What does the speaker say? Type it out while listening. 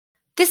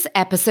This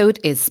episode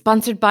is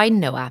sponsored by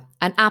Noah,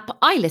 an app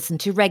I listen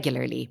to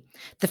regularly.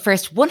 The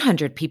first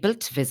 100 people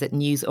to visit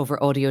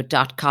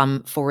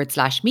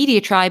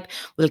newsoveraudio.com/MediaTribe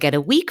will get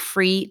a week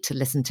free to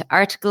listen to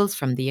articles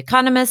from The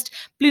Economist,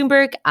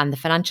 Bloomberg, and the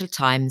Financial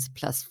Times,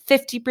 plus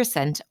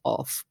 50%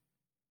 off.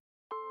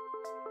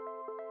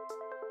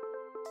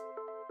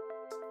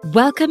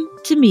 Welcome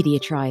to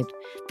MediaTribe,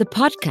 the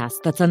podcast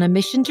that's on a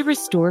mission to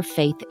restore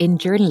faith in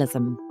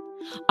journalism.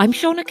 I'm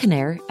Shona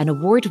Kinnair, an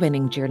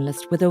award-winning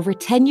journalist with over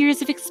 10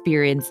 years of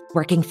experience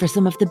working for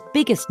some of the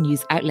biggest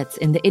news outlets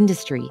in the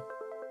industry.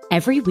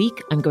 Every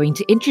week, I'm going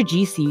to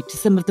introduce you to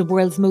some of the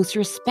world's most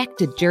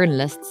respected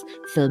journalists,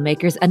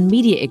 filmmakers, and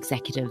media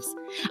executives,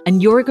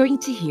 and you're going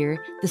to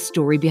hear the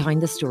story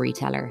behind the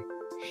storyteller.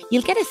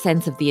 You'll get a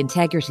sense of the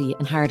integrity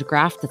and hard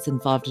graft that's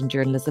involved in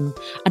journalism,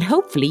 and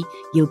hopefully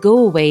you'll go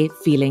away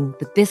feeling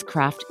that this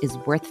craft is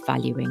worth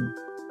valuing.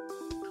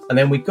 And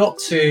then we got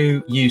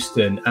to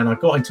Euston and I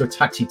got into a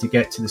taxi to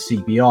get to the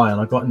CBI, and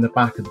I got in the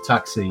back of the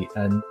taxi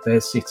and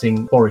there's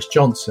sitting Boris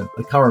Johnson,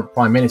 the current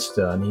Prime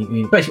Minister, and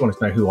he basically wanted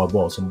to know who I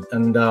was.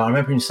 And I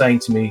remember him saying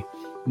to me,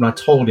 when I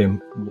told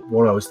him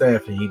what I was there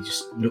for, he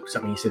just looked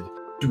at me and he said,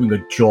 "Doing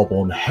a job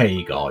on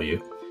Hague, are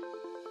you?"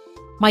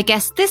 My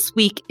guest this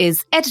week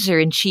is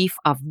Editor-in-Chief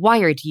of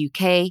Wired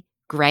UK,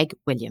 Greg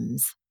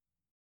Williams.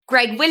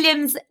 Greg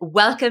Williams,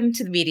 welcome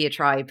to the Media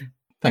Tribe.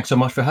 Thanks so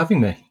much for having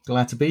me.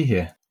 Glad to be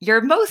here.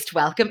 You're most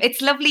welcome.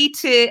 It's lovely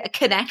to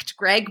connect,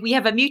 Greg. We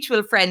have a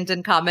mutual friend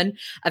in common,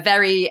 a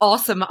very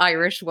awesome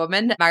Irish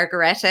woman,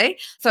 Margarete.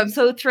 So I'm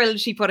so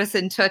thrilled she put us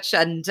in touch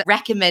and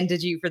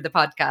recommended you for the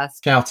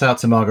podcast. Shout out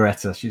to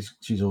Margarete. She's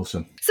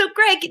awesome. So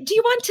Greg, do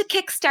you want to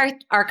kickstart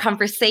our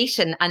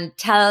conversation and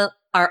tell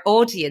our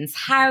audience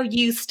how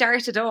you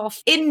started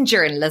off in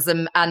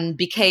journalism and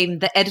became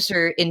the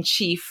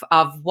editor-in-chief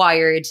of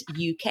Wired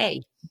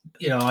UK?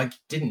 You know, I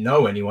didn't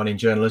know anyone in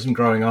journalism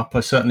growing up. I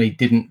certainly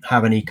didn't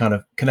have any kind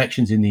of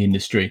connections in the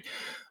industry.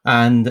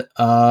 And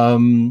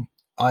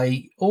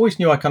I always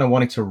knew I kind of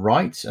wanted to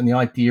write, and the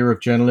idea of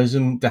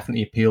journalism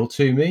definitely appealed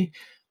to me.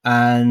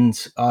 And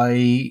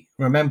I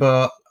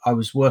remember I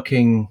was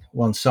working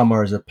one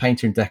summer as a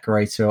painter and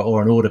decorator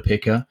or an order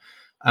picker.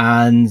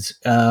 And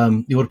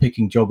the order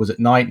picking job was at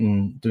night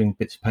and doing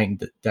bits of painting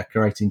and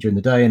decorating during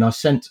the day. And I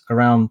sent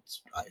around,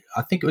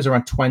 I think it was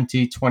around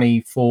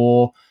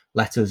 24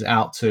 letters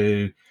out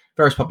to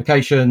various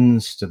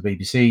publications, to the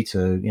BBC,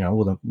 to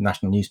all the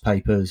national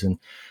newspapers, and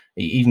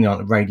even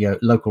on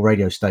local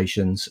radio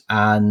stations.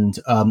 And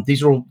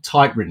these are all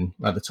typewritten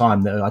at the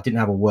time. I didn't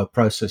have a word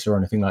processor or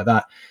anything like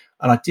that,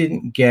 and I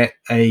didn't get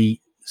a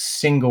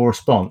single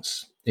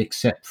response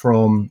except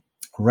from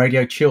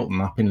Radio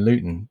Chiltern up in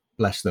Luton.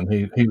 Bless them,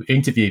 who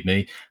interviewed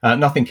me.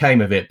 Nothing came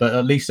of it, but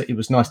at least it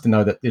was nice to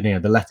know that the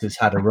letters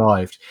had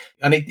arrived.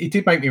 And it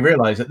did make me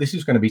realise that this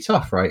is going to be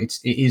tough, right?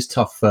 It is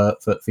tough for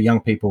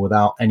young people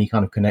without any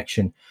kind of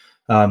connection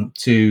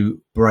to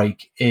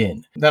break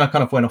in. Then I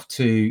kind of went off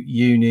to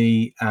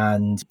uni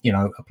and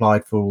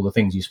applied for all the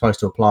things you're supposed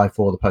to apply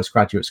for, the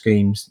postgraduate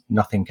schemes.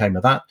 Nothing came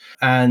of that.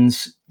 And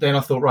then I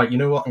thought, right, you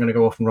know what? I'm going to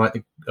go off and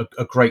write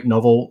a great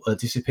novel.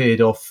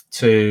 Disappeared off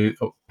to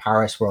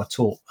Paris, where I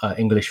taught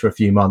English for a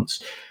few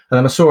months. And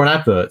then I saw an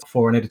advert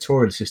for an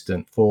editorial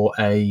assistant for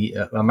a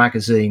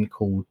magazine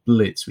called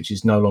Blitz, which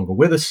is no longer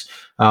with us.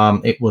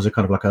 It was a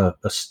kind of like a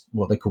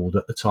what they called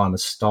at the time a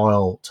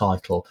style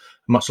title,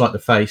 much like The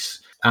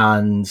Face.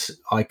 And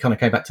I kind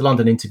of came back to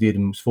London, interviewed,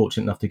 and was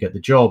fortunate enough to get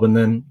the job. And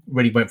then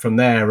really went from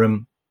there.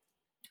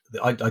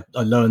 I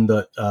learned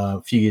that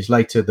a few years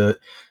later that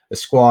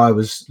Esquire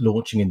was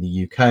launching in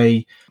the UK,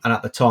 and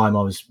at the time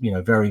I was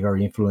very,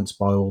 very influenced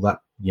by all that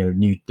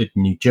new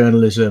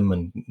journalism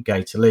and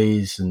Gay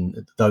Talese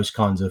and those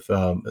kinds of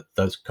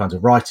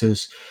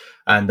writers,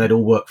 and they'd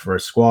all worked for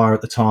Esquire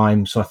at the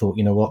time. So I thought,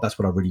 you know what, that's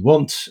what I really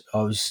want.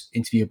 I was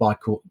interviewed by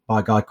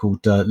a guy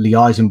called Lee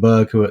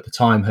Eisenberg, who at the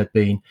time had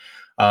been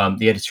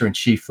the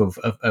editor-in-chief of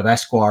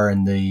Esquire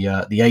in the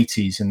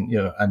 80s and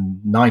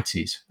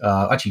 90s,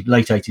 actually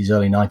late 80s,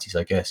 early 90s,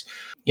 I guess.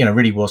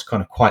 Really was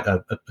kind of quite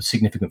a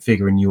significant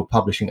figure in New York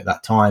publishing at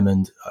that time,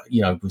 and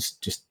was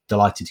just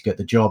delighted to get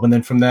the job. And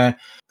then from there,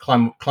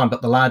 climbed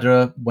up the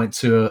ladder, went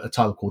to a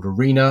title called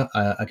Arena,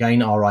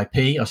 again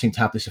RIP. I seem to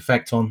have this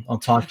effect on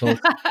titles,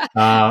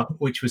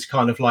 which was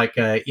kind of like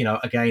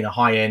again a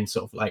high-end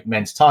sort of like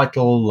men's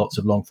title, lots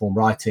of long-form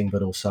writing,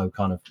 but also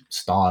kind of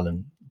style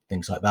and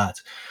things like that.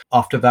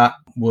 After that,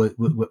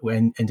 we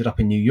ended up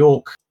in New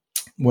York,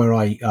 where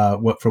I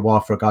worked for a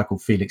while for a guy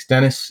called Felix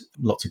Dennis.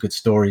 Lots of good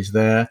stories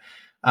there.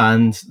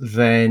 And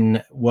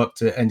then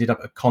ended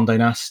up at Condé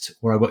Nast,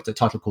 where I worked at a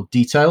title called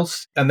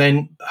Details. And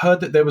then heard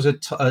that there was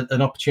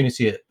an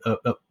opportunity at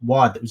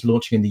Wired that was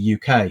launching in the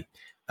UK.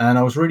 And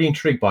I was really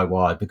intrigued by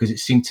Wired because it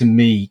seemed to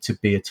me to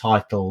be a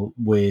title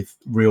with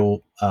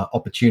real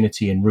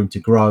opportunity and room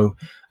to grow.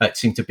 It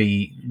seemed to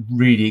be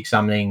really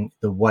examining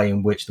the way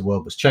in which the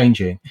world was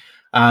changing.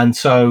 And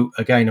so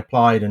again,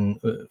 applied and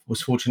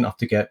was fortunate enough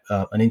to get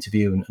an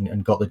interview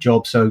and got the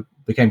job. So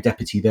became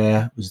deputy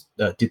there,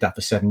 did that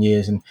for 7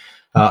 years. And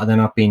then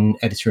I've been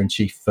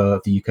editor-in-chief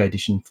of the UK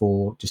edition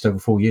for just over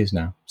 4 years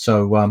now.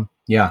 So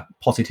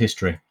potted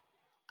history.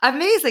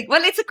 Amazing.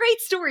 Well, it's a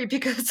great story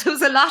because there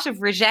was a lot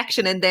of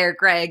rejection in there,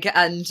 Greg,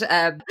 and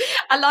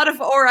a lot of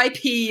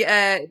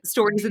RIP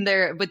stories in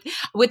there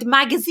with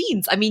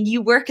magazines. I mean,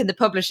 you work in the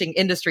publishing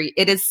industry.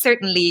 It is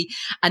certainly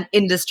an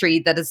industry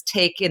that has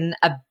taken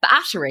a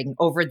battering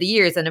over the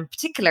years, and in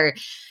particular,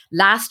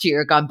 last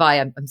year gone by.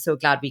 I'm so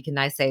glad we can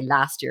now say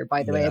last year,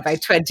 by the way,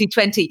 about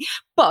 2020.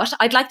 But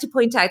I'd like to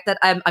point out that,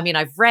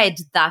 I've read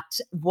that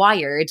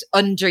Wired,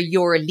 under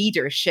your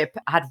leadership,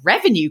 had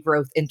revenue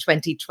growth in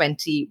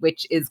 2020,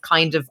 which is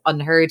kind of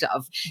unheard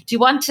of. Do you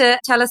want to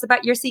tell us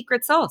about your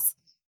secret sauce?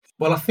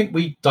 Well, I think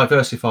we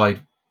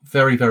diversified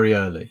very, very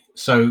early.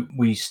 So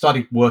we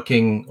started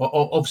working,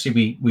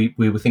 obviously we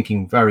were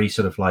thinking very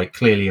sort of like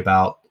clearly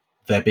about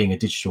there being a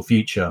digital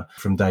future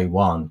from day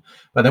one.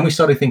 But then we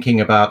started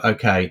thinking about,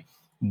 okay,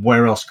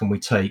 where else can we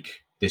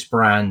take this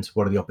brand?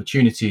 What are the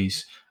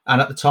opportunities? And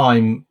at the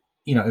time,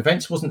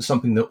 events wasn't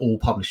something that all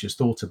publishers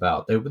thought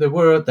about. There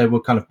were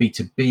kind of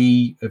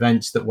B2B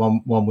events that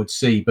one would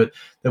see, but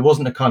there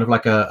wasn't a kind of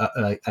like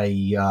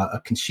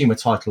a consumer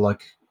title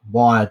like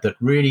Wired that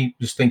really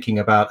was thinking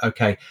about,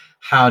 okay,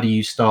 how do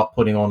you start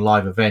putting on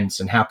live events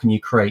and how can you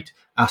create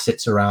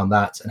assets around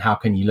that and how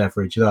can you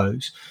leverage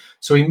those?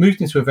 So we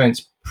moved into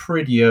events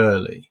pretty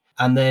early.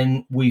 And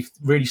then we've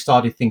really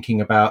started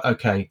thinking about,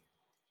 okay,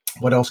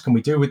 what else can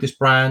we do with this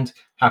brand?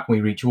 How can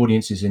we reach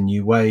audiences in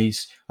new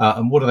ways?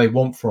 And what do they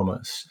want from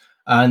us?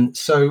 And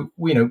so,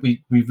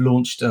 we've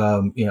launched,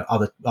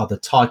 other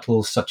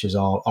titles such as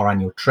our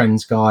annual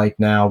Trends Guide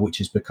now, which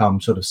has become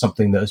sort of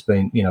something that has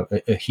been,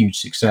 a huge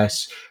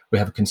success. We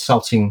have a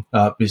consulting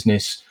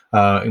business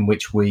in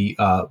which we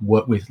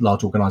work with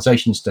large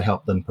organizations to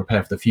help them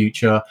prepare for the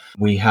future.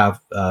 We have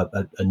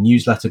a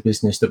newsletter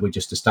business that we're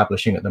just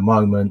establishing at the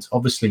moment.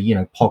 Obviously,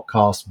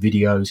 podcasts,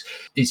 videos.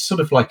 It's sort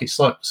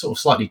of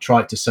slightly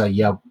trite to say,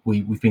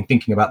 we've been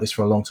thinking about this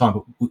for a long time,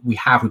 but we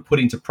put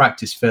it into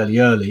practice fairly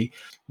early.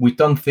 We've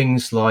done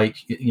things like,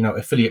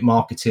 affiliate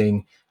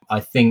marketing. I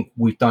think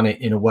we've done it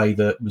in a way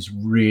that was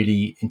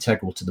really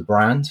integral to the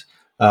brand.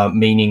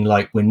 Meaning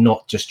like we're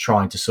not just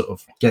trying to sort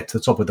of get to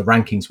the top of the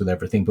rankings with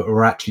everything, but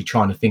we're actually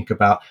trying to think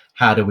about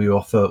how do we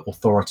offer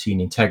authority and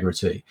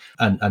integrity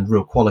and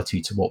real quality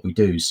to what we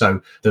do.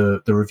 So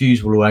the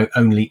reviews will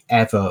only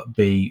ever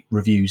be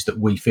reviews that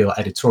we feel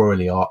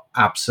editorially are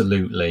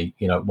absolutely,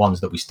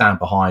 ones that we stand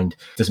behind.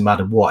 Doesn't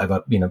matter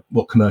whatever,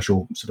 what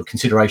commercial sort of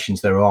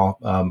considerations there are,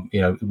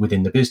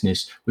 within the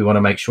business. We want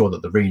to make sure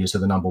that the readers are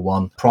the number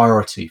one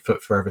priority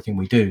for everything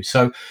we do.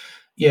 So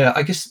yeah,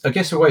 I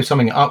guess a way of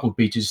summing it up would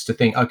be just to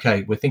think,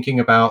 okay, we're thinking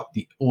about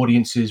the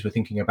audiences, we're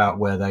thinking about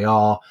where they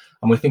are,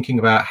 and we're thinking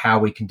about how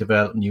we can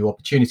develop new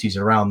opportunities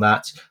around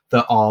that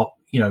are,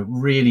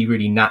 really,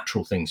 really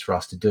natural things for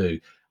us to do.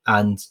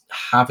 And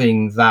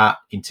having that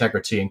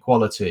integrity and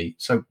quality.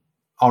 So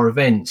our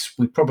events,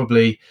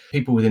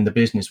 people within the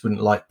business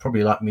wouldn't like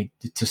me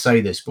to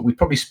say this, but we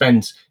probably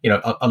spend,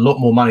 a lot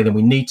more money than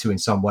we need to in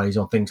some ways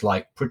on things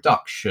like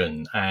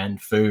production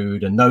and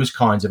food and those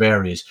kinds of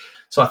areas.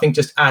 So I think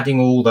just adding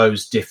all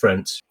those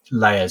different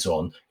layers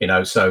on,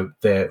 so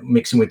they're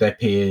mixing with their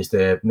peers,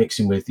 they're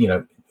mixing with,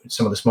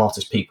 some of the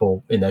smartest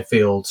people in their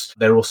fields.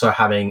 They're also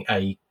having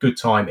a good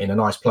time in a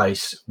nice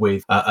place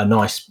with a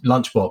nice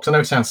lunchbox. I know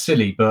it sounds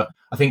silly, but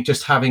I think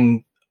just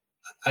having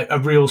a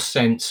real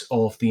sense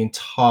of the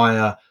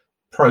entire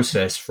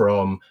process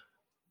from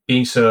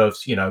being served,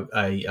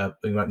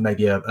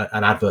 maybe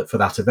an advert for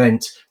that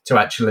event to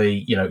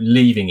actually,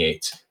 leaving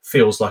it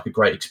feels like a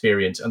great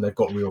experience and they've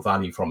got real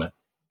value from it.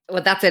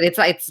 Well, that's it.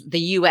 It's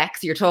the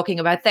UX you're talking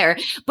about there.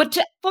 But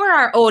for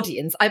our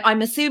audience,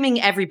 I'm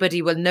assuming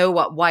everybody will know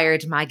what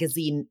Wired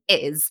magazine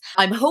is.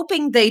 I'm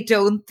hoping they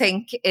don't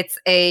think it's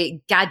a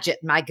gadget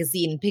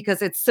magazine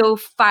because it's so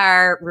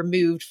far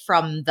removed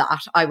from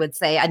that, I would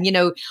say. And,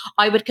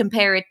 I would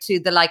compare it to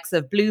the likes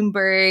of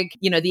Bloomberg,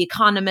 The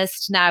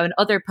Economist now and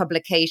other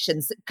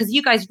publications, because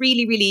you guys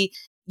really, really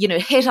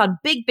hit on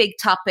big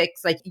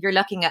topics. Like you're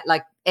looking at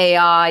like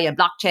AI and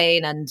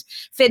blockchain and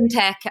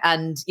fintech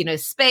and,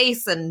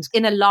 space and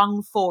in a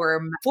long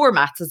form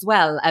formats as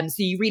well. So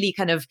you really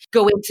kind of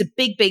go into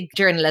big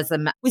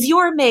journalism. Was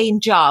your main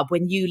job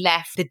when you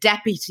left the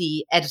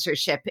deputy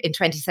editorship in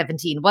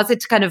 2017? Was it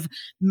to kind of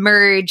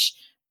merge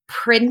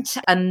print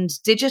and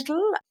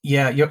digital?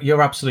 Yeah,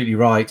 you're absolutely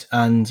right.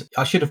 And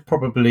I should have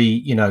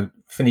probably,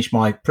 finished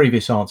my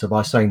previous answer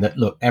by saying that,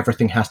 look,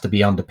 everything has to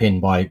be underpinned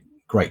by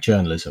great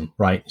journalism,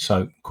 right?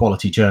 So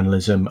quality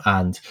journalism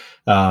and,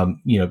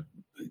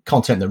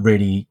 content that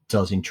really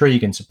does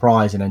intrigue and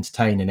surprise and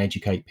entertain and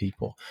educate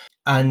people.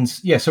 And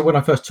yeah, so when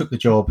I first took the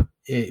job,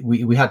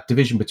 we had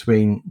division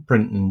between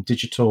print and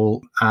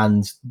digital.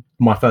 And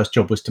my first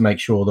job was to make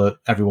sure that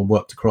everyone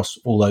worked across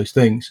all those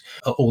things,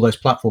 all those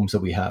platforms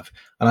that we have.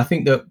 And I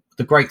think that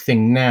the great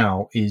thing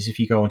now is if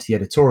you go onto the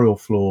editorial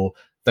floor,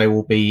 There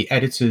will be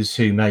editors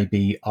who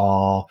maybe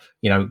are,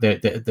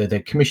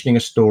 they're commissioning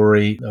a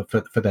story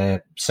for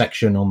their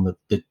section on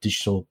the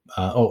digital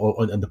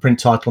or the print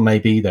title.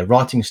 Maybe they're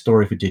writing a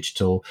story for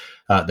digital.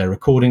 They're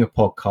recording a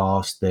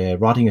podcast. They're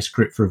writing a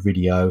script for a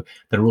video.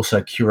 They're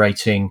also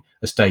curating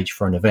a stage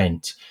for an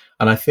event.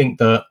 And I think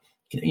that,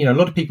 a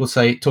lot of people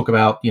talk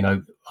about,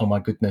 oh my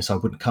goodness, I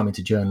wouldn't come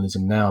into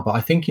journalism now. But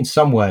I think in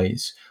some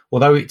ways,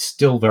 although it's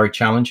still very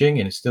challenging,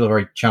 and it's still a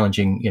very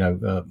challenging,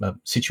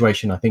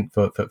 situation, I think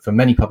for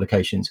many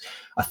publications,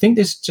 I think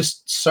there's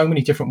just so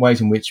many different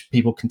ways in which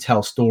people can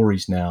tell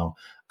stories now,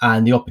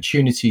 and the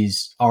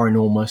opportunities are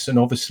enormous. And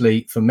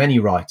obviously, for many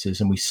writers,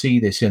 and we see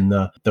this in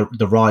the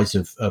rise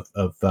of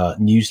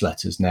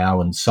newsletters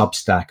now and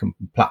Substack and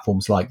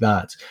platforms like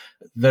that,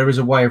 there is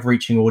a way of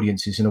reaching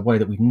audiences in a way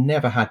that we've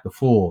never had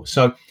before.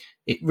 So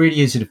it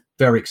really is a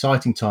very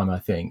exciting time, I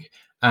think.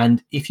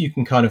 And if you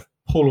can kind of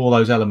pull all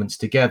those elements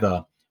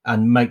together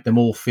and make them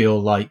all feel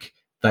like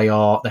they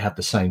have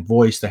the same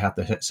voice, they have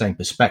the same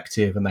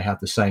perspective, and they have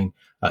the same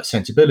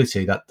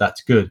sensibility,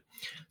 that's good.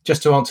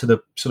 Just to answer the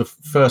sort of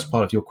first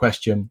part of your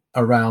question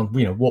around,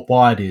 what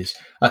Wired is,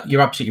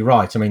 you're absolutely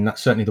right. I mean,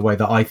 that's certainly the way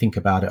that I think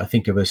about it. I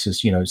think of us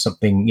as,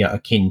 something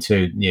akin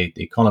to The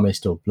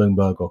Economist or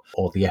Bloomberg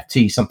or the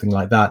FT, something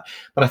like that.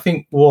 But I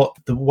think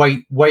the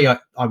way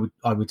I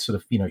would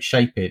sort of,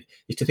 shape it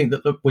is to think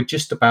that, look, we're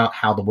just about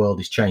how the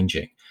world is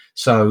changing.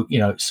 So,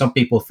 some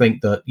people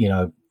think that,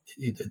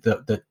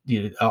 that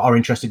are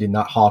interested in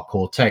that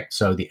hardcore tech,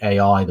 so the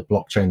AI, the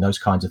blockchain, those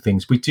kinds of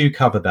things. We do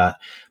cover that,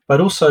 but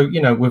also,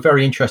 we're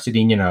very interested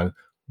in,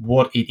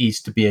 what it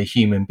is to be a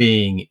human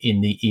being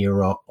in the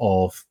era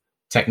of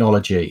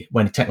technology,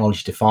 when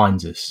technology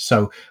defines us.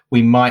 So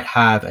we might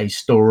have a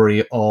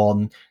story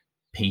on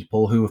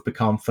people who have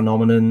become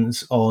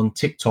phenomenons on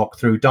TikTok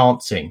through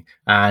dancing,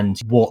 and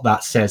what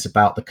that says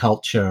about the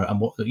culture, and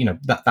what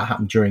that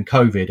happened during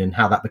COVID and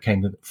how that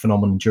became a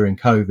phenomenon during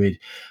COVID.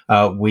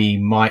 We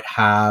might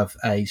have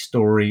a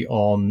story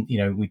on,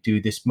 we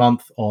do this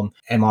month on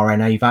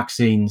mRNA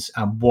vaccines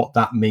and what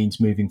that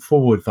means moving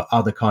forward for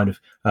other kind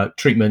of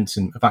treatments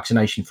and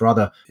vaccination for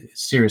other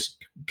serious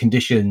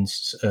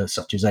conditions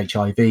such as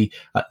HIV.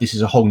 This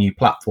is a whole new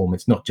platform.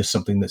 It's not just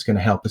something that's going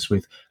to help us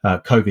with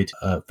COVID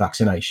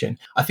vaccination.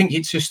 I think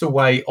it's just a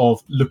way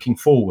of looking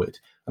forward.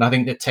 And I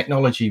think that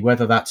technology,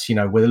 whether that's,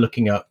 we're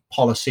looking at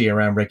policy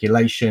around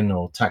regulation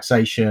or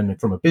taxation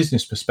from a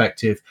business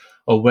perspective,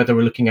 or whether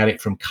we're looking at it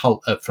from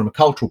a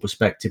cultural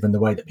perspective and the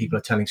way that people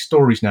are telling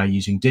stories now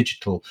using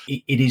digital,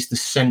 it is the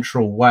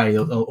central way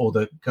or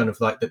the kind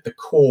of like the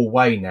core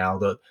way now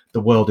that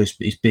the world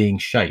is being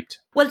shaped.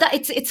 Well,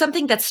 it's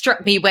something that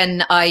struck me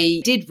when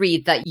I did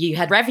read that you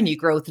had revenue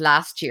growth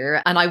last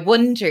year. And I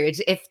wondered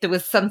if there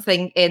was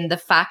something in the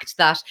fact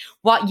that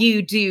what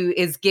you do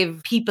is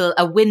give people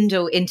a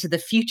window into the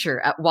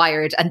future at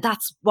Wired. And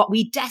that's what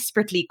we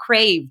desperately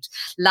craved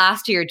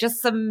last year.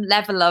 Just some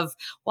level of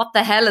what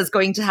the hell is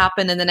going to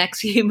happen in the next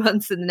few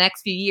months, in the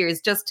next few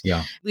years.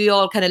 We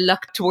all kind of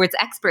looked towards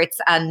experts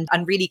and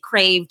really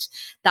craved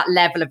that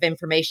level of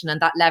information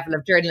and that level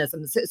of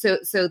journalism.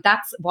 So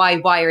that's why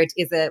Wired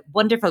is a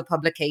wonderful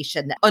publication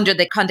under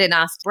the Condé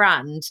Nast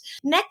brand.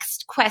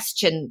 Next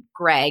question,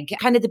 Greg,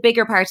 kind of the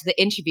bigger part of the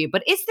interview,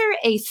 but is there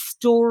a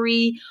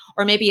story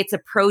or maybe it's a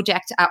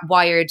project at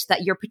Wired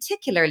that you're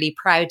particularly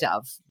proud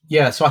of?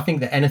 Yeah, so I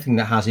think that anything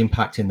that has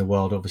impact in the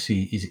world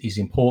obviously is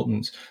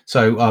important.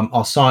 So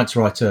our science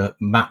writer,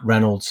 Matt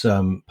Reynolds,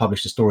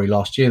 published a story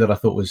last year that I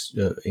thought was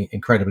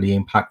incredibly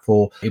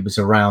impactful. It was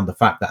around the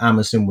fact that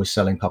Amazon was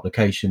selling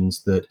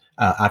publications that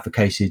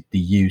advocated the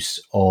use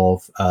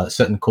of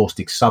certain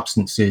caustic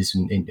substances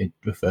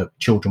for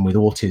children with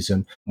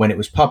autism. When it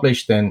was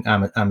published, then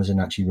Amazon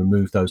actually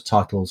removed those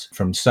titles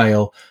from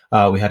sale.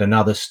 We had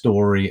another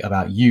story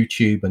about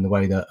YouTube and the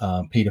way that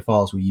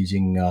paedophiles were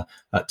using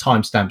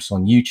timestamps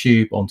on YouTube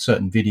on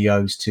certain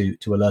videos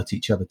to alert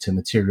each other to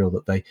material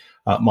that they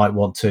might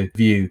want to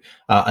view,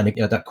 and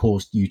that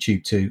caused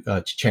YouTube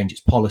to change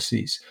its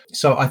policies.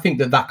 So I think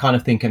that kind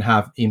of thing can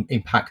have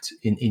impact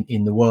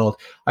in the world.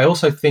 I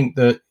also think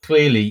that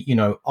clearly,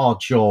 our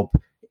job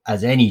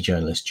as any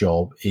journalist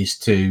job is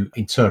to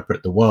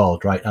interpret the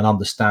world, right, and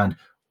understand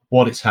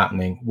what it's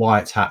happening, why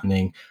it's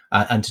happening,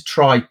 and to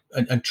try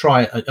and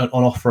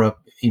offer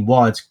in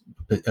Wired's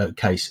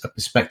case a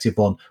perspective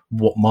on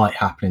what might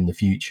happen in the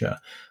future.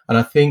 And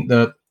I think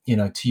that,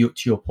 to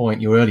your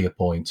point, your earlier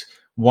point,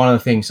 one of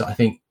the things that I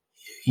think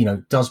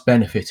does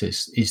benefit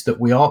us is that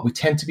we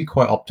tend to be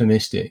quite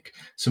optimistic.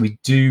 So we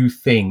do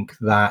think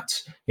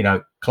that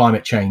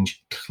climate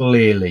change,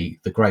 clearly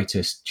the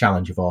greatest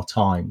challenge of our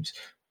times,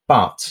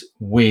 but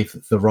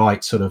with the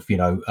right sort of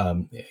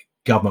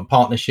government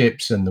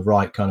partnerships and the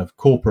right kind of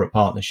corporate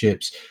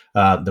partnerships,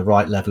 the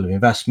right level of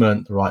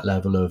investment, the right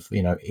level of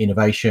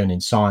innovation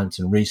in science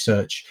and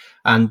research,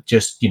 and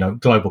just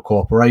global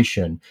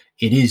cooperation,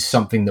 it is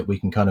something that we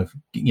can kind of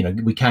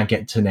we can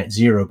get to net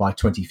zero by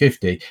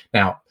 2050.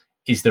 Now,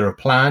 is there a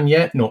plan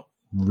yet? Not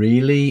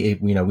really.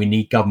 We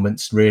need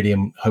governments really,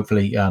 and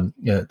hopefully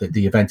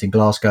the event in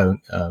Glasgow,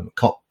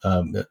 COP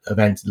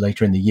event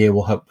later in the year,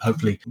 will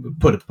hopefully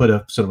put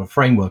a sort of a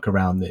framework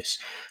around this.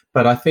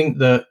 But I think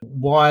that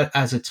Wired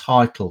as a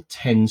title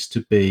tends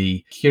to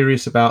be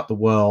curious about the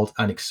world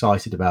and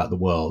excited about the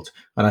world.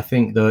 And I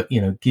think that,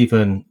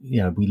 given,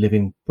 we live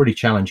in pretty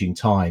challenging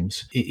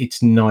times,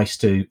 it's nice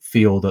to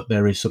feel that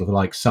there is sort of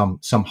like some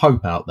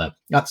hope out there.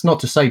 That's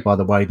not to say, by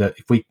the way, that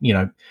if we,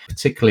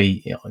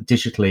 particularly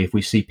digitally, if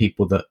we see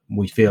people that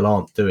we feel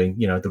aren't doing,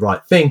 the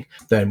right thing,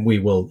 then we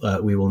will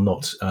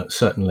not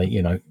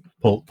certainly,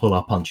 pull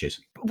our punches.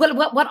 Well,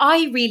 what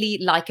I really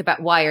like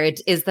about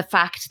Wired is the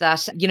fact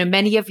that,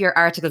 many of your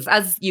articles,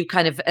 as you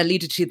kind of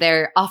alluded to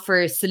there,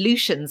 offer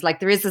solutions. Like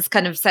there is this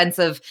kind of sense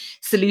of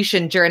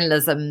solution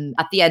journalism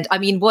at the end. I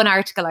mean, one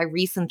article I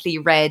recently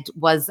read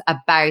was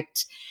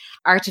about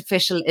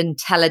artificial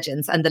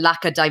intelligence and the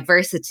lack of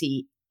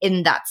diversity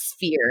in that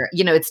sphere.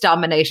 It's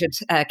dominated,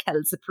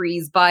 Kelsey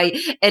Priest, by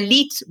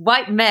elite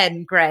white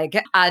men, Greg.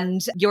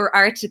 And your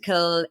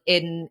article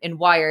in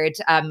Wired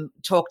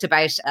talked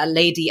about a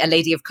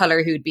lady of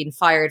color who'd been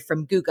fired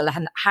from Google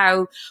and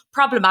how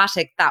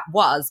problematic that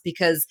was,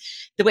 because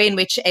the way in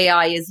which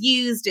AI is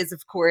used is,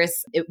 of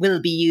course, it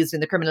will be used in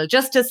the criminal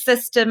justice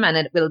system, and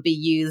it will be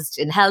used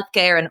in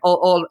healthcare and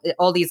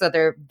all these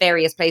other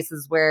various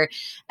places where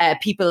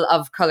people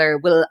of color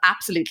will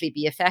absolutely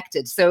be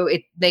affected. So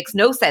it makes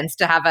no sense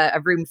to have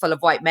a room full of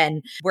white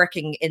men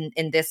working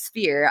in this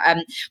sphere.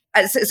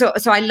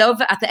 So I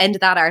love at the end of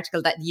that article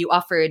that you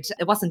offered,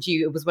 it wasn't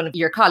you, it was one of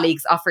your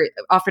colleagues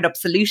offered up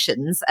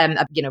solutions,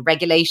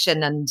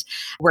 regulation and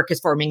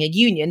workers forming a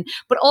union.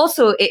 But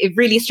also it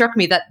really struck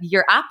me that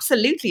you're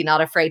absolutely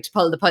not afraid to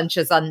pull the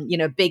punches on,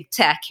 big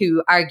tech,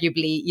 who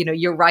arguably,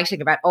 you're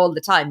writing about all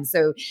the time.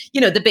 So,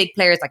 the big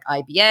players like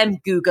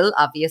IBM, Google,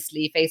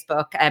 obviously,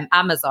 Facebook,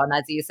 Amazon,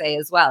 as you say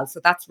as well. So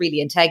that's really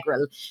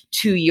integral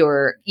to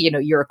your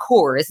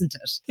core, isn't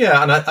it?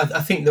 Yeah, and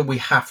I think that we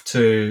have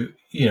to,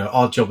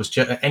 our job as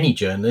any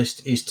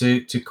journalist is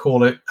to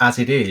call it as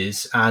it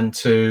is, and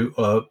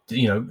to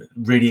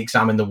really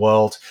examine the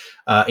world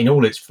in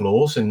all its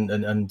flaws.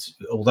 And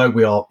although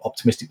we are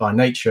optimistic by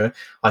nature,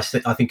 I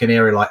think an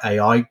area like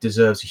AI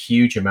deserves a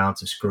huge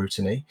amount of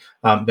scrutiny.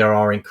 There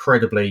are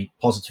incredibly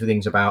positive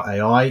things about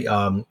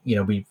AI.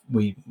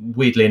 We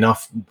weirdly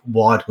enough,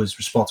 Wired was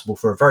responsible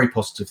for a very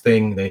positive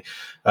thing. The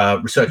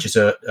researchers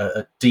at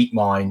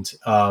DeepMind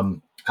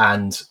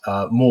and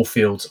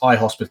Moorfields Eye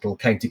Hospital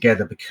came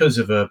together because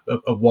of a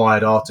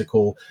Wired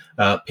article.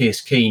 Piers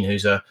Keane,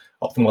 who's an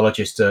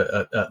ophthalmologist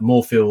at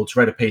Moorfields,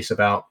 read a piece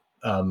about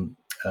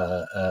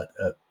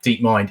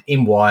DeepMind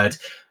in Wired,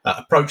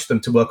 approached them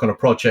to work on a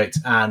project,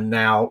 and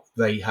now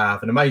they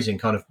have an amazing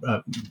kind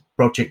of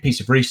project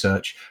piece of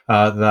research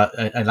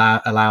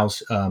that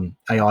allows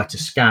AI to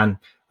scan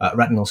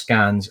retinal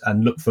scans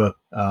and look for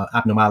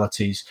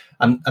abnormalities,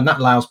 and that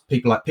allows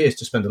people like Piers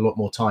to spend a lot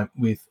more time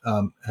with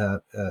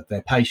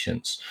their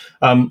patients.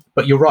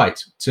 But you're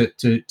right to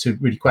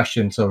really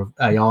question sort of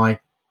AI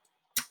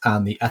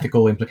and the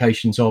ethical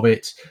implications of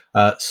it.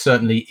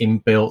 Certainly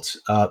inbuilt,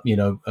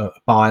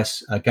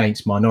 bias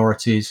against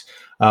minorities.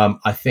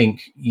 I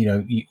think,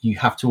 you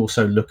have to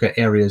also look at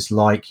areas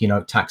like,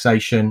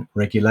 taxation,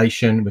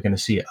 regulation. We're going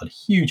to see a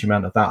huge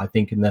amount of that, I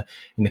think, in the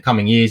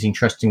coming years.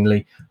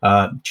 Interestingly,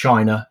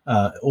 China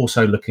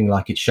also looking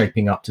like it's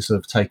shaping up to sort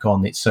of take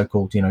on its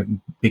so-called,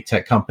 big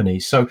tech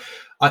companies. So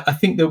I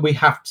think that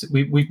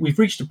we've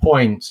reached a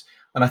point,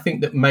 and I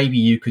think that maybe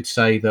you could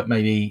say that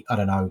maybe, I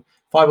don't know,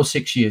 5 or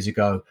 6 years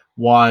ago,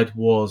 Wired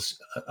was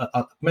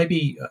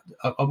maybe,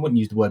 I wouldn't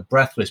use the word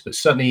breathless, but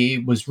certainly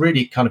it was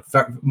really kind of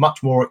very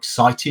much more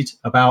excited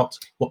about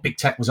what big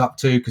tech was up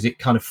to, because it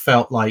kind of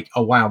felt like,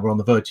 oh, wow, we're on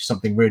the verge of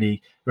something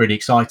really, really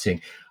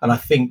exciting. And I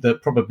think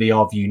that probably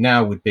our view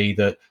now would be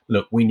that,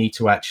 look, we need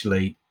to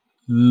actually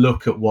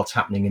look at what's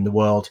happening in the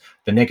world,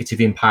 the negative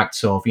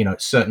impacts of,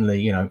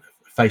 certainly,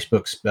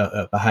 Facebook's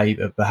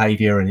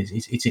behavior and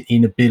its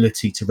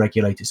inability to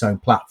regulate its own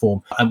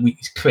platform. And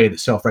it's clear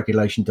that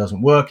self-regulation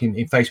doesn't work in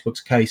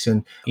Facebook's case.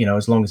 And,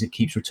 as long as it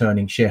keeps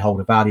returning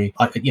shareholder value,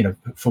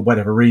 for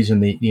whatever reason,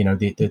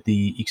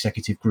 the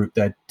executive group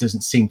there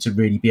doesn't seem to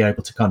really be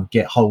able to kind of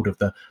get hold of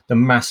the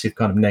massive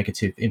kind of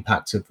negative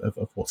impact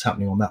of what's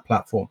happening on that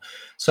platform.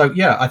 So,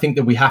 yeah, I think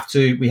that we have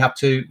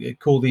to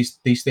call these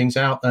things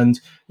out. And,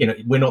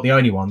 we're not the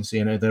only ones.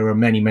 There are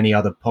many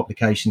other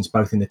publications,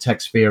 both in the tech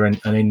sphere and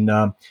in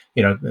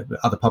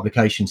other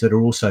publications that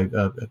are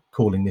also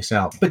calling this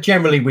out. But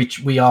generally,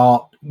 we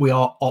are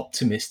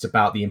optimists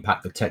about the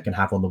impact that tech can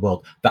have on the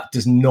world. That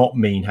does not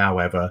mean,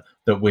 however,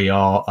 that we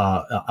are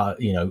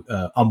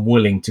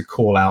unwilling to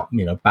call out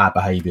bad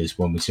behaviors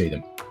when we see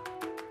them.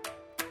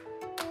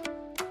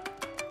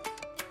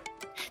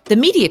 The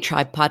Media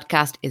Tribe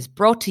podcast is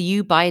brought to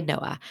you by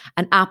Noah,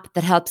 an app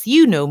that helps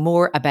you know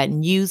more about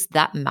news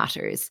that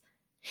matters.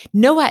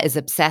 Noah is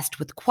obsessed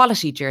with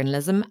quality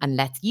journalism and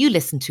lets you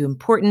listen to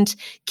important,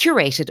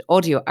 curated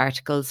audio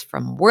articles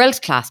from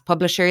world-class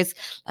publishers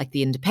like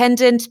The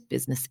Independent,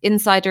 Business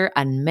Insider,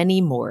 and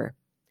many more.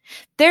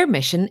 Their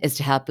mission is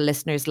to help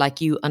listeners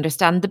like you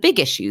understand the big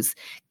issues,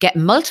 get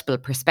multiple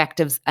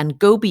perspectives, and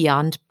go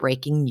beyond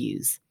breaking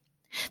news.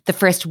 The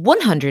first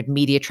 100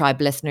 Media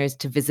Tribe listeners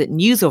to visit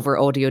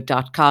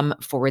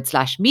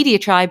newsoveraudio.com/Media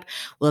Tribe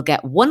will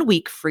get 1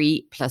 week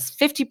free plus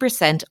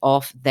 50%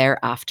 off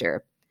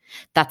thereafter.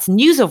 That's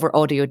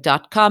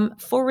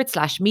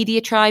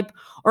newsoveraudio.com/Media Tribe,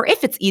 or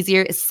if it's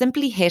easier,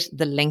 simply hit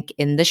the link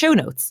in the show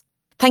notes.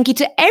 Thank you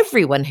to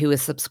everyone who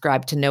has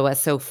subscribed to NOA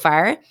so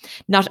far.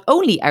 Not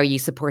only are you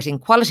supporting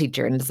quality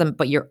journalism,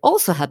 but you're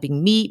also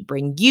helping me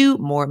bring you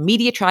more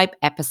Media Tribe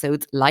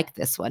episodes like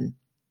this one.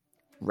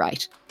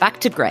 Right, back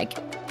to Greg.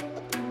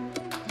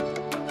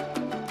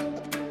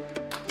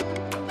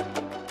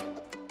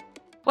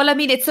 Well, I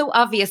mean, it's so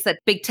obvious that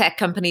big tech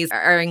companies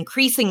are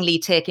increasingly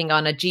taking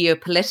on a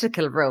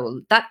geopolitical role.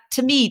 That,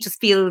 to me,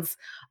 just feels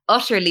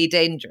utterly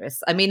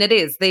dangerous. I mean, it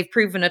is. They've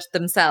proven it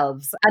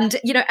themselves. And,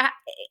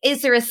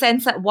 is there a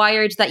sense at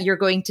Wired that you're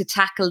going to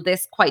tackle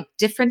this quite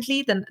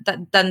differently than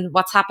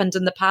what's happened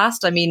in the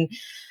past? I mean,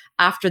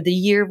 after the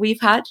year we've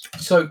had?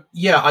 So,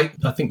 yeah, I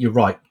think you're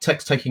right.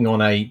 Tech's taking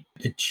on a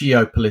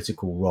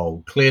geopolitical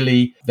role.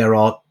 Clearly, there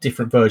are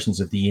different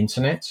versions of the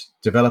internet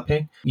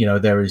developing.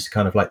 There is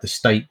kind of like the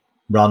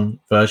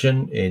state-run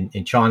version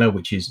in China,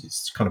 which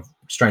is kind of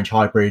strange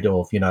hybrid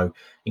of,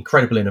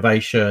 incredible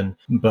innovation,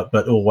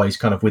 but always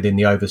kind of within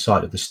the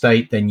oversight of the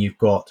state. Then you've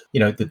got,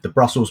 the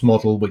Brussels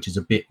model, which is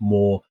a bit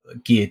more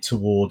geared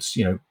towards,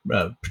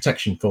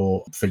 protection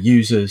for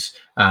users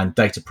and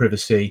data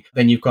privacy.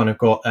 Then you've kind of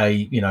got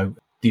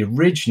the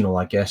original,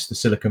 I guess, the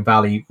Silicon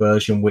Valley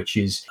version, which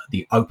is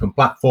the open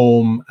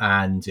platform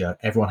and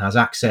everyone has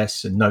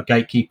access and no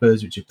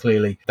gatekeepers, which are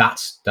clearly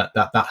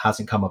that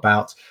hasn't come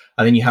about.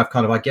 And then you have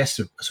kind of, I guess,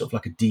 sort of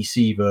like a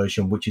DC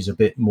version, which is a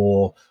bit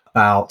more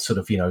about sort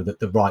of,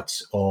 the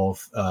rights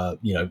of,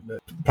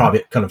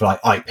 private kind of like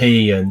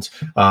IP and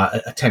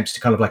attempts to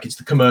kind of like, it's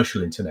the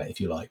commercial internet, if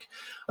you like.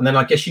 And then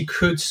I guess you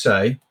could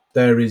say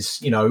there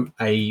is,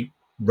 a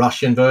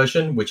Russian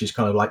version, which is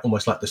kind of like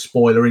almost like the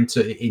spoiler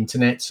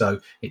internet. So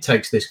it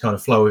takes this kind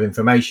of flow of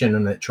information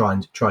and it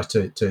tries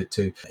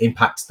to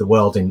impact the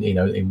world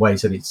in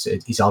ways that it's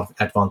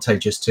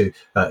advantageous to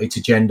its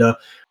agenda.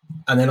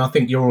 And then I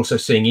think you're also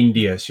seeing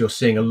India. So you're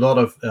seeing a lot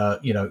of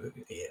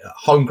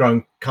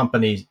homegrown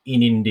companies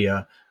in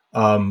India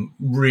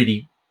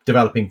really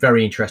developing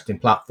very interesting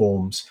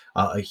platforms,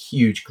 a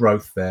huge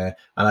growth there.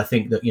 And I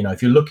think that,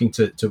 if you're looking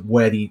to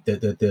where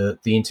the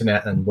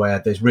internet and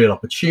where there's real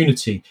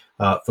opportunity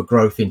for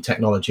growth in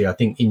technology, I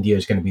think India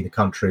is going to be the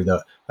country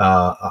that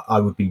I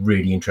would be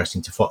really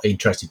interested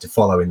to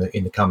follow in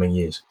the coming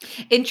years.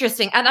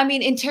 Interesting. And I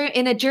mean,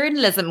 in a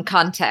journalism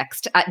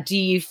context, do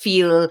you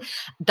feel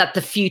that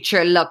the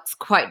future looks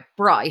quite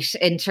bright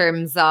in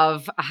terms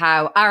of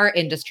how our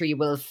industry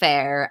will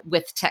fare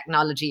with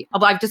technology?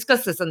 I've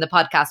discussed this on the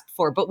podcast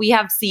before, but we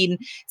have seen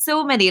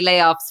so many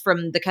layoffs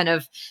from the kind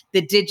of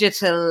the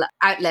digital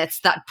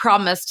outlets that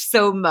promised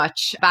so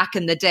much back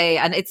in the day.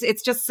 And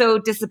it's just so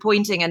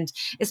disappointing. And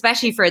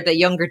especially for the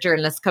younger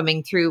journalists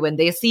coming through when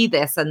they see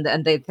this and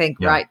they think,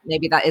 right,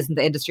 maybe that isn't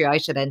the industry I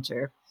should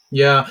enter.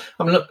 Yeah,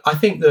 I mean, look, I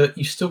think that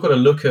you've still got to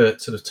look at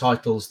sort of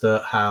titles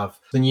that have.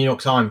 The New York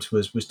Times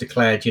was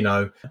declared,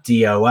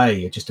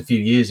 DOA just a few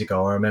years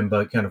ago. I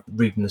remember kind of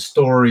reading the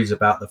stories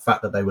about the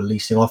fact that they were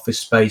leasing office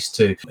space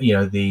to,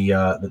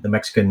 the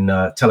Mexican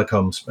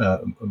telecoms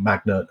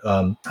magnate,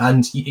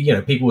 and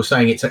people were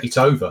saying it's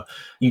over.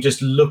 You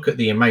just look at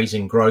the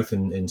amazing growth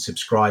in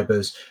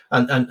subscribers,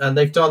 and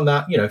they've done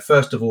that.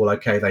 First of all,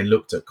 okay, they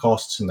looked at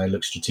costs and they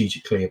looked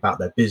strategically about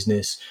their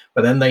business,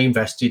 but then they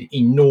invested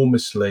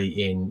enormously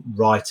in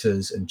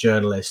writers and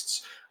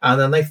journalists. And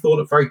then they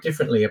thought very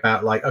differently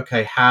about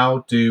okay,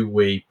 how do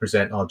we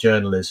present our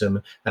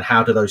journalism and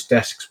how do those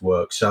desks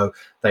work? So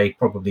they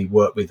probably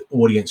work with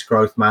audience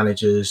growth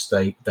managers.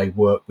 They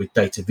work with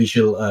data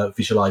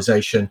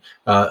visualization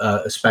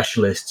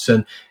specialists.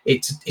 And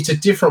it's a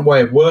different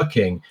way of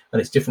working,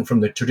 and it's different from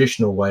the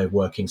traditional way of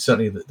working,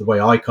 certainly the way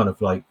I kind of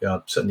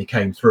certainly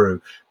came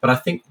through. But I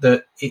think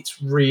that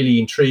it's really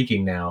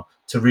intriguing now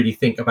to really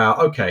think about,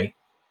 okay,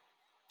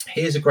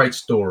 here's a great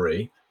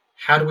story.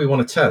 How do we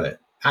want to tell it?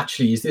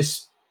 Actually, is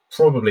this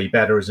probably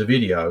better as a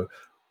video,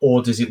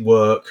 or does it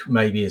work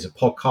maybe as a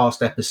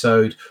podcast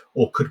episode,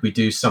 or could we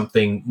do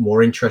something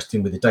more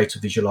interesting with the data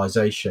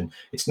visualization?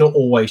 It's not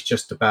always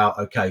just about,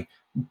 okay,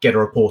 get a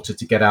reporter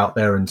to get out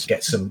there and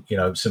get some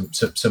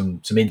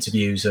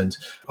interviews. And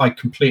I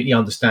completely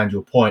understand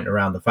your point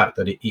around the fact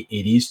that it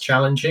is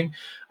challenging.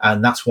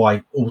 And that's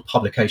why all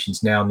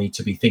publications now need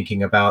to be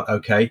thinking about,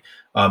 okay,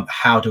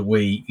 how do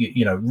we,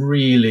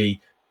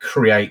 really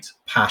create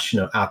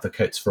passionate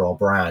advocates for our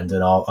brand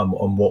and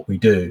on what we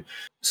do.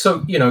 So,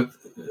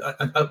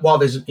 while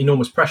there's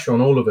enormous pressure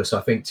on all of us, I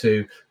think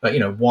to,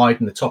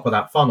 widen the top of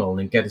that funnel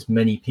and get as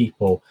many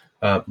people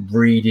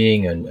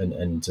reading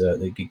and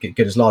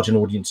get as large an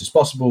audience as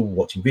possible,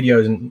 watching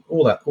videos and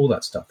all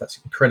that stuff. That's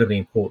incredibly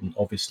important,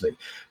 obviously.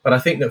 But I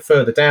think that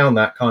further down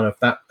that kind of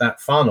that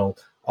funnel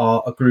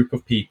are a group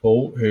of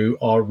people who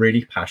are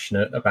really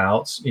passionate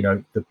about,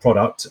 the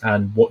product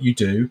and what you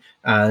do,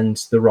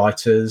 and the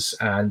writers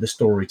and the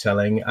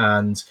storytelling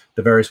and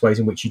the various ways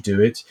in which you do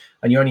it.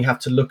 And you only have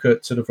to look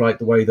at sort of like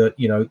the way that,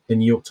 the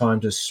New York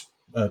Times has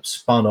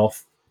spun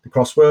off the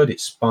crossword.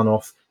 It's spun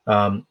off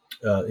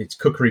its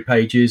cookery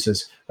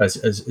pages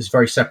as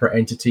very separate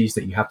entities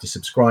that you have to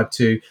subscribe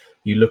to.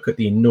 You look at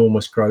the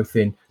enormous growth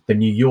in the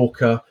New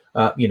Yorker,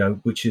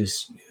 which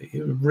is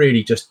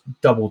really just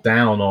doubled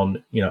down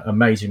on,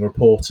 amazing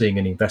reporting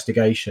and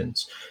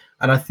investigations.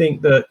 And I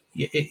think that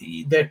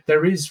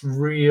there is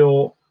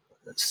real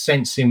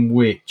sense in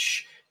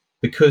which,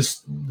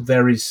 because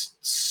there is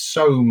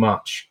so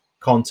much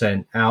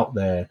content out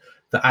there,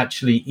 that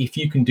actually, if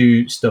you can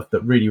do stuff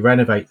that really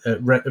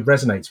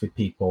resonates with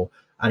people,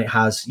 and it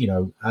has,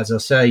 as I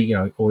say,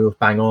 Oil's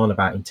bang on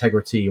about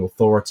integrity,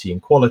 authority,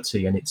 and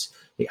quality, and it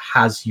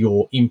has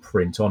your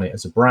imprint on it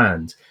as a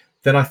brand,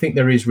 then I think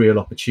there is real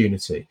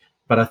opportunity.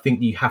 But I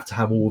think you have to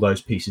have all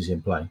those pieces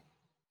in play.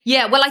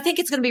 Yeah, well, I think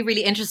it's going to be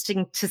really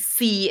interesting to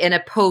see in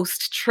a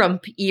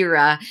post-Trump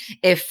era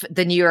if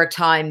the New York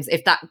Times,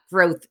 if that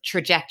growth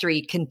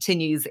trajectory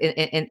continues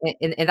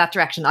in that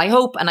direction. I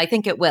hope, and I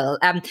think it will.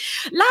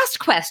 Last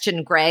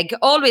question, Greg,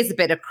 always a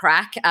bit of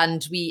crack,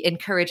 and we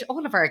encourage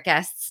all of our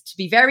guests to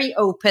be very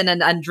open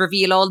and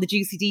reveal all the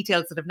juicy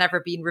details that have never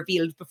been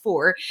revealed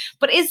before.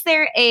 But is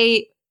there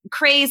a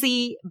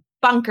crazy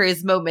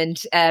bonkers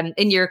moment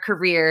in your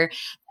career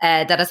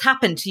that has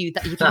happened to you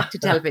that you'd like to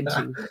delve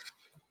into?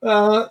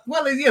 Well,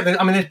 yeah,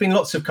 I mean, there's been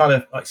lots of kind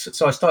of,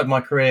 so I started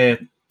my career,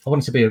 I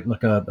wanted to be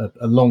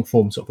a long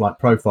form sort of like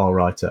profile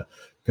writer,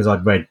 because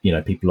I'd read,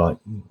 people like,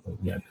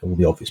 all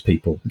the obvious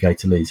people,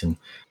 Gator Lees,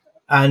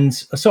 and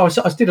so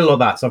I did a lot of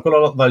that. So I've got a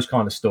lot of those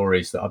kind of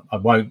stories that I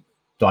won't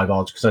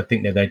divulge, because I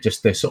think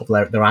they're sort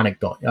of they're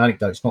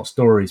anecdotes, not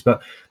stories.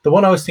 But the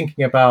one I was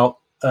thinking about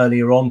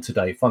earlier on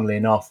today, funnily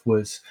enough,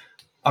 was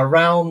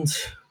around,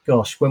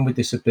 gosh, when would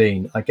this have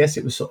been? I guess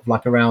it was sort of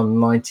like around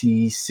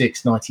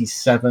 96,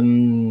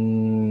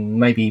 97,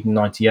 maybe even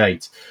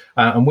 98.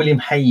 And William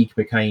Hague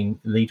became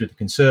leader of the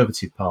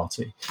Conservative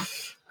Party.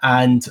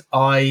 And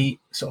I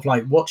sort of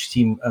like watched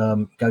him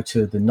go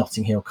to the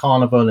Notting Hill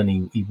Carnival,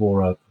 and he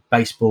wore a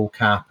baseball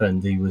cap,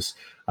 and he was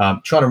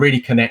trying to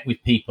really connect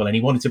with people, and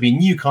he wanted to be a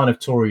new kind of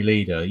Tory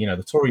leader,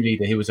 the Tory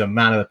leader. He was a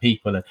man of the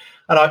people. And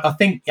I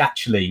think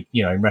actually,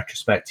 in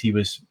retrospect, he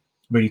was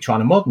really trying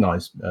to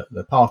modernise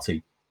the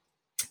party.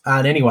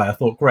 And anyway, I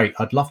thought, great,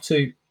 I'd love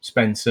to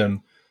spend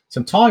some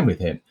time with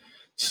him.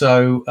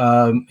 So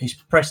his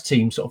press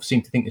team sort of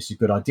seemed to think this was a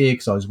good idea,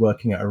 because I was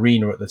working at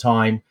Arena at the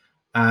time.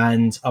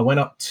 And I went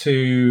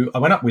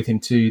up with him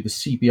to the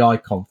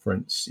CBI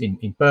conference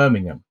in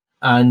Birmingham.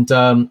 And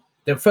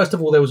first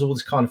of all, there was all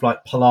this kind of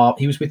like palaver.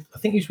 I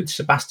think he was with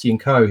Sebastian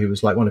Coe, who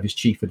was like one of his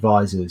chief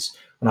advisors.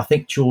 And I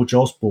think George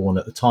Osborne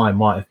at the time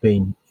might have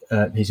been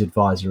his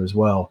advisor as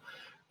well.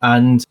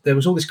 And there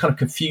was all this kind of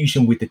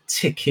confusion with the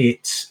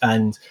tickets,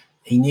 and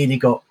he nearly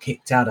got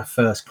kicked out of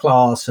first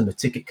class, and the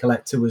ticket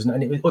collector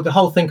the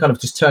whole thing kind of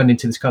just turned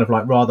into this kind of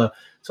like rather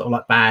sort of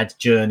like bad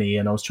journey.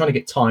 And I was trying to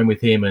get time with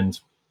him, and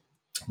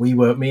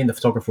me and the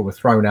photographer were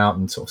thrown out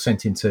and sort of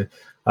sent into,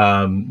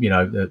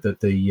 the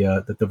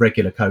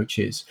regular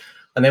coaches.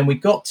 And then we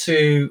got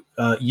to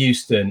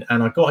Euston,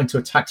 and I got into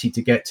a taxi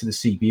to get to the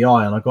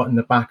CBI, and I got in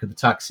the back of the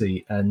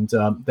taxi, and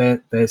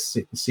there's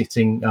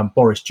sitting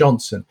Boris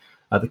Johnson,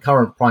 the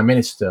current Prime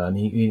Minister, and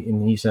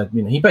he said,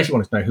 he basically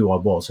wanted to know who I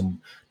was, and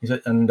he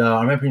said, and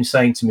I remember him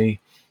saying to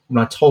me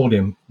when I told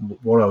him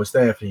what I was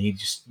there for, he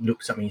just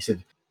looked at me and he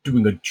said,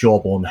 "Doing a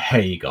job on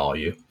Hague, are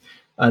you?"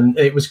 And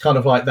it was kind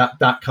of like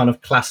that kind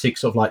of classic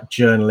sort of like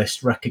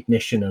journalist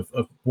recognition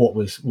of what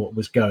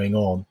was going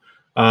on.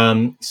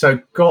 So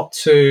got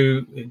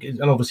to,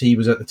 and obviously he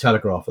was at the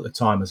Telegraph at the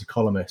time as a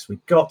columnist. We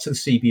got to the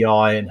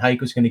CBI, and Hague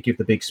was going to give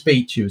the big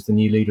speech. He was the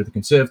new leader of the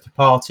Conservative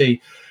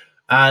Party.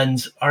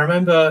 And I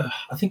remember,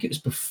 I think it was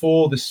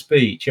before the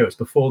speech. Yeah, it was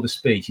before the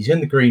speech. He's in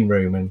the green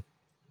room, and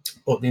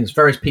there's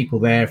various people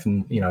there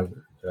from,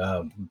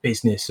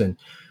 business. And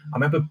I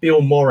remember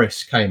Bill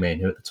Morris came in,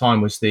 who at the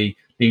time was the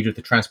leader of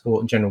the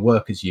Transport and General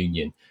Workers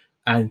Union.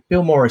 And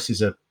Bill Morris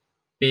is a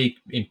big,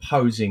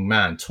 imposing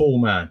man, tall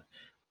man.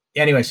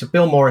 Anyway, so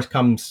Bill Morris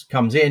comes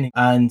in,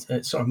 and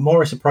sort of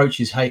Morris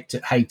approaches Hague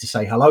to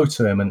say hello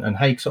to him, and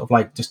Hague sort of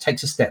like just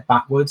takes a step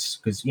backwards,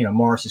 because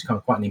Morris is kind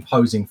of quite an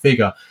imposing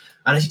figure,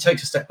 and as he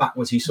takes a step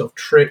backwards, he sort of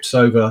trips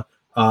over,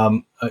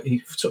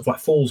 he sort of like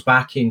falls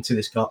back into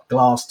this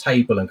glass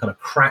table and kind of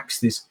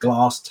cracks this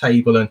glass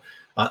table, and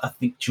I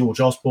think George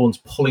Osborne's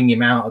pulling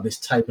him out of this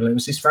table. And it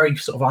was this very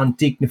sort of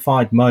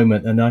undignified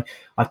moment, and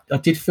I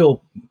did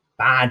feel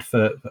bad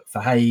for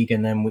Hague,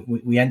 and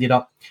then we ended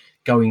up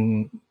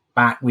going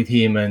back with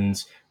him,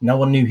 and no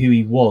one knew who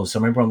he was. So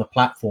I remember on the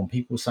platform,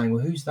 people were saying,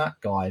 "Well, who's that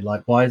guy?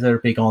 Like, why is there a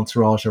big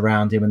entourage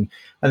around him?" And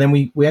then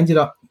we ended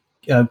up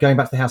going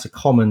back to the House of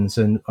Commons,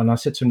 and I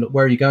said to him, "Look,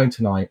 where are you going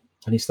tonight?"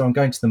 And he said, I'm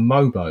going to the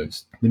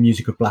MOBOs, the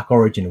Music of Black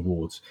Origin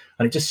Awards.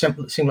 And it just seemed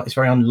like this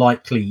very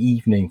unlikely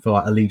evening for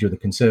like a leader of the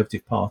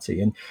Conservative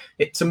Party. And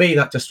it, to me,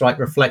 that just like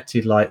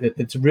reflected like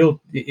it's a real,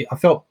 I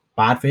felt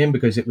bad for him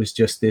because it was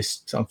just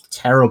this sort of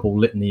terrible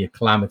litany of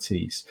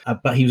calamities.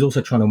 But he was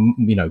also trying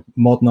to,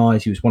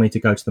 modernize. He was wanting to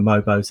go to the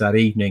MOBOs that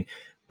evening.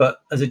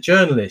 But as a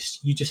journalist,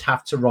 you just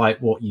have to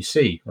write what you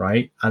see,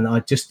 right? And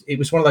it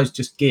was one of those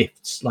just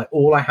gifts. Like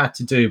all I had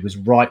to do was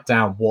write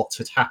down what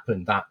had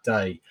happened that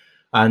day.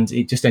 And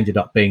it just ended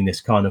up being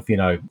this kind of,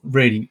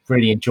 really,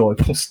 really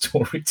enjoyable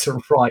story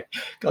to write.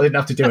 I didn't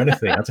have to do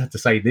anything. I just had to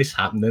say this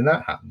happened and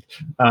that happened.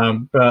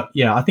 But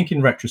yeah, I think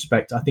in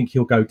retrospect, I think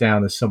he'll go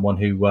down as someone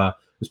who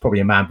was probably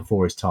a man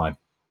before his time.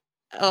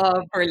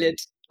 Oh,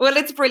 brilliant. Well,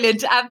 it's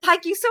brilliant.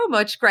 Thank you so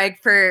much, Greg,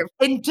 for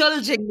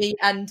indulging me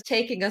and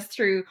taking us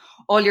through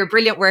all your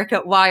brilliant work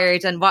at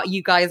Wired and what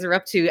you guys are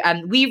up to.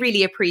 We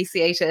really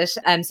appreciate it.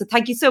 So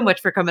thank you so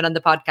much for coming on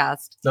the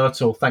podcast. No, that's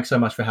all. Thanks so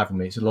much for having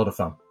me. It's a lot of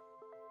fun.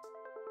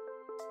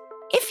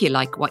 If you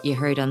like what you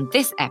heard on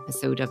this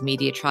episode of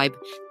Media Tribe,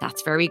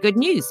 that's very good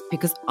news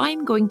because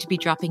I'm going to be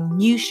dropping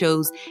new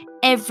shows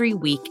every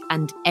week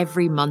and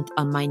every month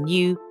on my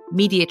new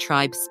Media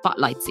Tribe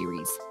Spotlight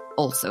series.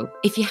 Also,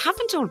 if you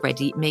haven't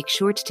already, make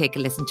sure to take a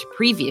listen to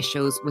previous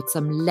shows with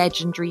some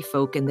legendary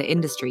folk in the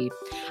industry.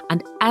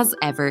 And as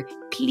ever,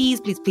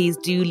 please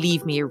do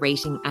leave me a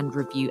rating and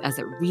review as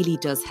it really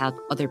does help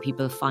other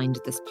people find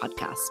this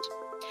podcast.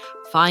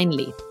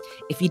 Finally,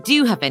 if you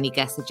do have any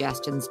guest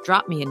suggestions,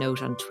 drop me a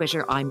note on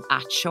Twitter. I'm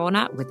at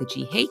Shauna with a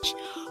GH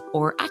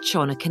or at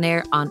Shauna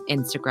Kinnair on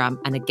Instagram.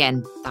 And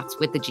again, that's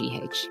with the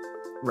GH.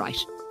 Right,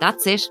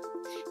 that's it.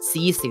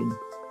 See you soon.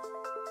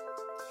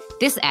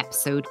 This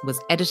episode was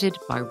edited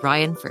by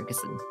Ryan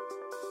Ferguson.